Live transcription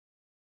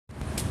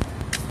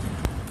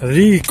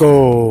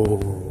RICO,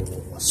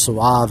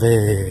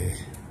 suave.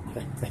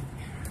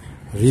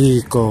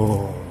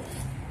 RICO.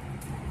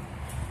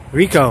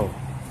 RICO.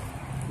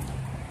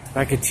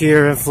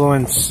 Racketeer,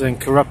 Influence,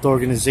 and Corrupt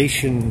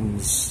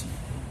Organizations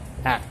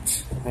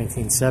Act,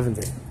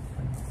 1970.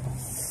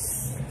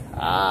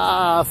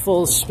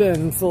 Full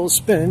spin, full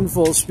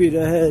speed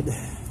ahead.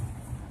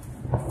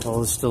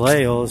 All this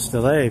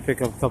delay,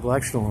 pick up a couple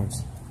extra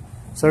ones.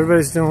 So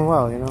everybody's doing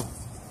well, you know.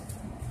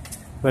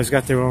 Everybody's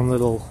got their own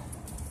little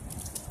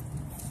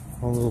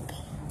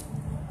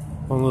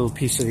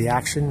piece of the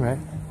action, right?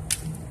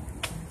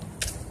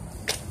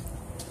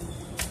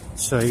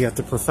 So you got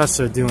the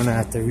professor doing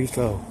that, the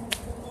RICO.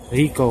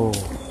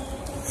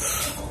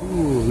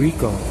 Ooh,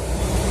 RICO.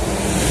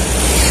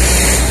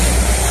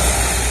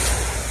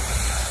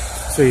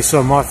 So you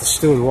saw Martha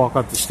Stewart walk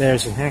up the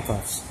stairs in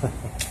handcuffs. I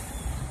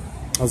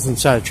was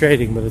inside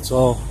trading, but it's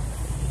all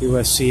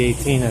USC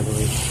 18, I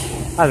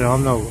believe. I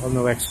don't know, I'm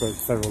no expert in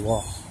federal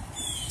law.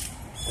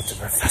 But the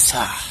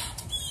professor.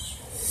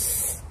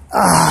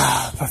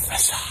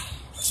 Professor.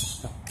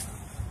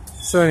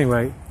 So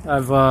anyway,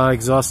 I've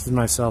exhausted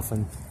myself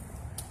in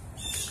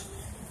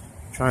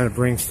trying to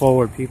bring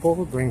forward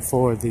people, bring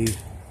forward the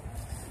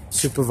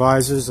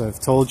supervisors.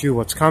 I've told you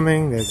what's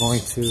coming. They're going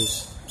to,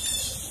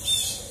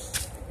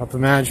 upper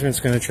management's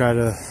going to try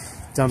to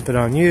dump it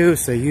on you,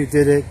 say you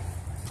did it.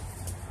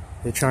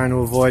 They're trying to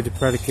avoid the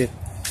predicate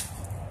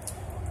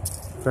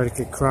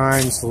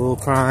crimes, the little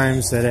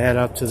crimes that add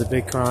up to the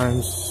big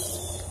crimes.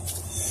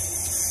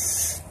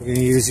 They're going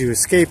to use you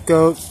as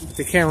scapegoat.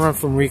 They can't run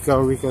from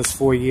RICO. RICO's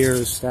 4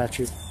 years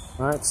statute.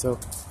 Alright, so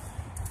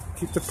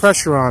keep the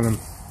pressure on them.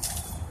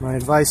 My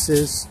advice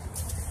is,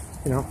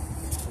 you know,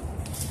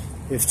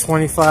 if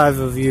 25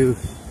 of you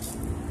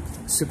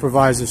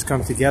supervisors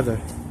come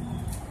together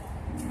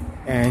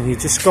and you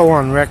just go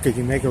on record,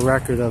 you make a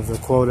record of the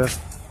quota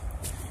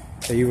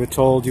that you were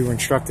told, you were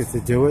instructed to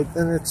do it,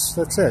 then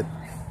that's it.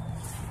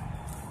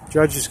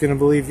 Judge is going to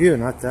believe you,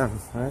 not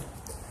them, right?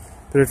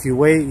 But if you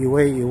wait,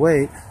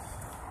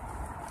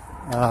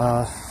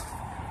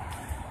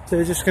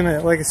 they're just going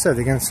to, like I said,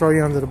 they're going to throw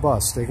you under the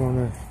bus. They're going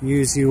to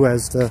use you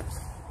as the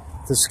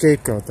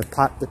scapegoat,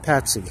 the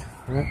patsy,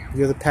 right?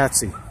 You're the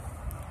patsy,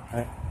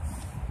 right?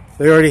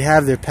 They already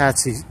have their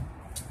patsy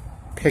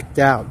picked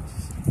out,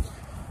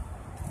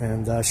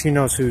 and she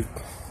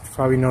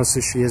probably knows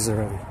who she is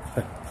already.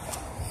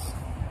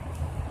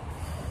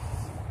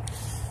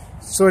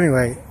 So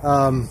anyway,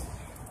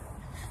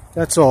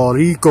 that's all.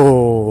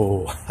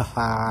 RICO.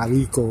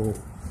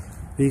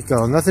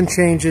 RICO. Nothing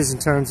changes in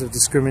terms of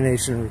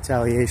discrimination and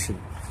retaliation.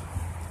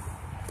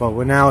 But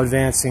we're now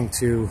advancing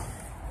to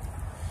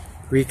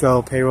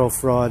RICO, payroll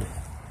fraud,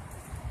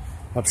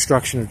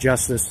 obstruction of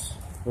justice,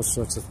 those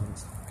sorts of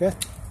things. Okay?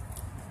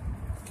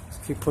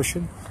 Just keep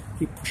pushing.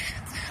 Keep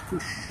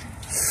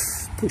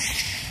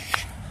push.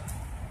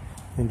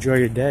 Enjoy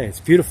your day. It's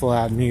beautiful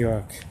out in New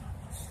York.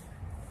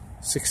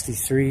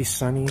 63,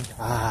 sunny,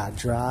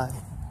 dry.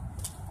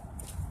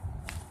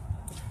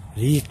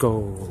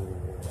 RICO.